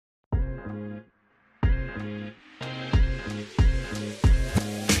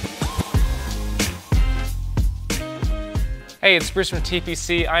Hey, it's Bruce from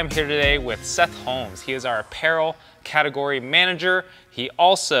TPC. I'm here today with Seth Holmes. He is our apparel category manager. He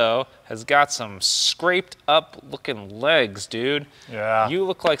also has got some scraped up looking legs, dude. Yeah. You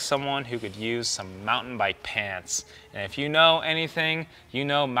look like someone who could use some mountain bike pants. And if you know anything, you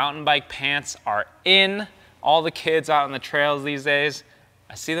know mountain bike pants are in. All the kids out on the trails these days,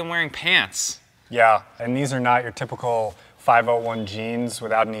 I see them wearing pants. Yeah, and these are not your typical 501 jeans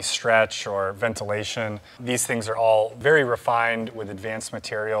without any stretch or ventilation. These things are all very refined with advanced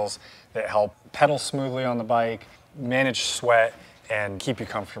materials that help pedal smoothly on the bike, manage sweat, and keep you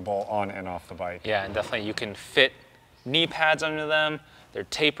comfortable on and off the bike. Yeah, and definitely you can fit knee pads under them. They're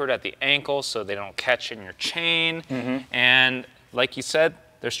tapered at the ankle so they don't catch in your chain. And like you said,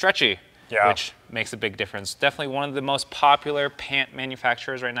 they're stretchy, which makes a big difference. Definitely one of the most popular pant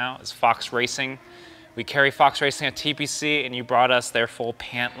manufacturers right now is Fox Racing. We carry Fox Racing at TPC, and you brought us their full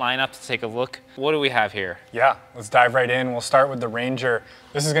pant lineup to take a look. What do we have here? Yeah, let's dive right in. We'll start with the Ranger.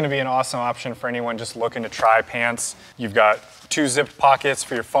 This is going to be an awesome option for anyone just looking to try pants. You've got 2 zipped pockets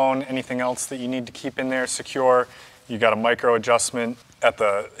for your phone, anything else that you need to keep in there secure. You've got a micro adjustment at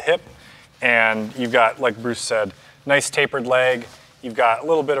the hip, and you've got, like Bruce said, nice tapered leg. You've got a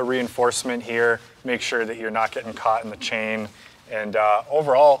little bit of reinforcement here. Make sure that you're not getting caught in the chain. And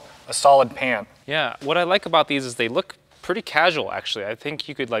overall, a solid pant. Yeah, what I like about these is they look pretty casual, actually. I think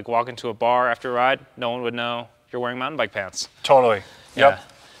you could like walk into a bar after a ride, no one would know you're wearing mountain bike pants. Totally, yep. Yeah.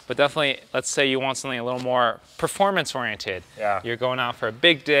 But definitely, let's say you want something a little more performance-oriented. Yeah. You're going out for a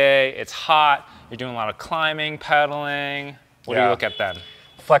big day, it's hot, you're doing a lot of climbing, pedaling. What do you look at then?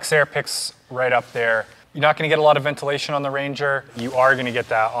 Flexair picks right up there. You're not gonna get a lot of ventilation on the Ranger. You are gonna get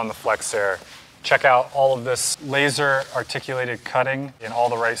that on the Flexair. Check out all of this laser articulated cutting in all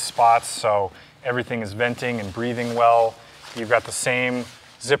the right spots, so everything is venting and breathing well. You've got the same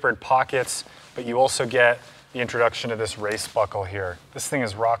zippered pockets, but you also get the introduction of this race buckle here. This thing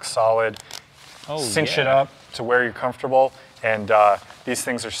is rock solid. Cinch it up to where you're comfortable, and these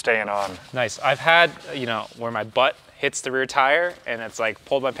things are staying on. Nice. I've had, you know, where my butt hits the rear tire and it's like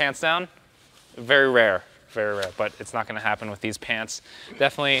pulled my pants down. Very rare, but it's not gonna happen with these pants.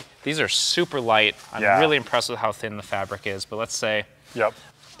 Definitely, these are super light. I'm really impressed with how thin the fabric is, but let's say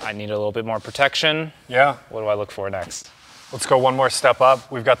I need a little bit more protection. Yeah. What do I look for next? Let's go one more step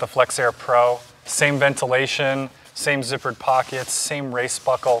up. We've got the Flexair Pro. Same ventilation, same zippered pockets, same race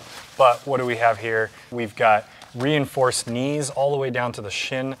buckle, but what do we have here? We've got reinforced knees all the way down to the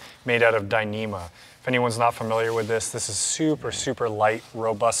shin made out of Dyneema. If anyone's not familiar with this, this is super, super light,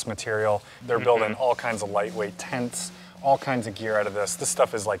 robust material. They're building all kinds of lightweight tents, all kinds of gear out of this. This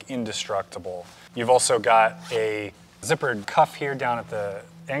stuff is like indestructible. You've also got a zippered cuff here down at the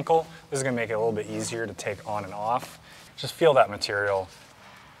ankle. This is gonna make it a little bit easier to take on and off. Just feel that material.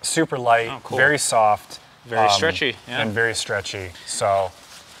 Super light, very soft. Very stretchy, and very stretchy, so.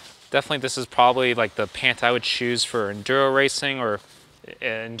 Definitely this is probably like the pant I would choose for enduro racing or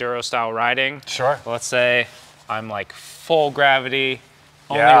enduro style riding. Sure. Let's say I'm like full gravity,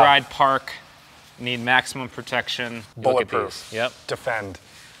 only ride park, need maximum protection. Bulletproof. Yep. Defend.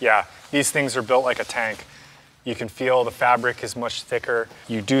 Yeah, these things are built like a tank. You can feel the fabric is much thicker.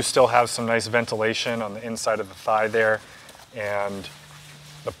 You do still have some nice ventilation on the inside of the thigh there. And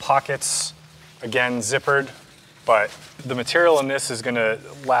the pockets, again, zippered, but the material in this is gonna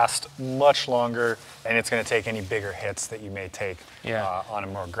last much longer, and it's gonna take any bigger hits that you may take on a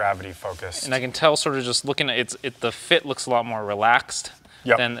more gravity focused. And I can tell sort of just looking at the fit looks a lot more relaxed.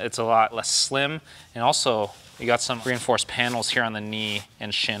 Then it's a lot less slim. And also, you got some reinforced panels here on the knee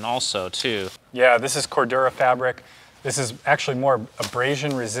and shin also too. Yeah, this is Cordura fabric. This is actually more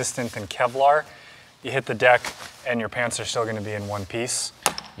abrasion resistant than Kevlar. You hit the deck and your pants are still gonna be in one piece.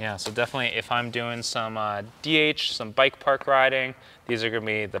 Yeah, so definitely if I'm doing some DH, some bike park riding, these are gonna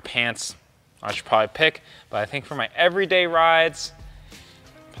be the pants I should probably pick. But I think for my everyday rides,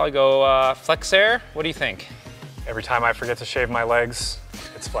 probably go Flexair. What do you think? Every time I forget to shave my legs,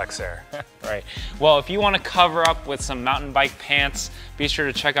 it's Flexair. Right. Well, if you want to cover up with some mountain bike pants, be sure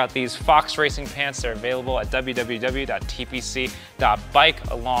to check out these Fox Racing pants. They're available at www.tpc.bike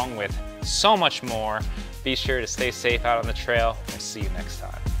along with so much more. Be sure to stay safe out on the trail. We'll see you next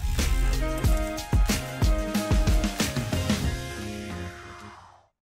time.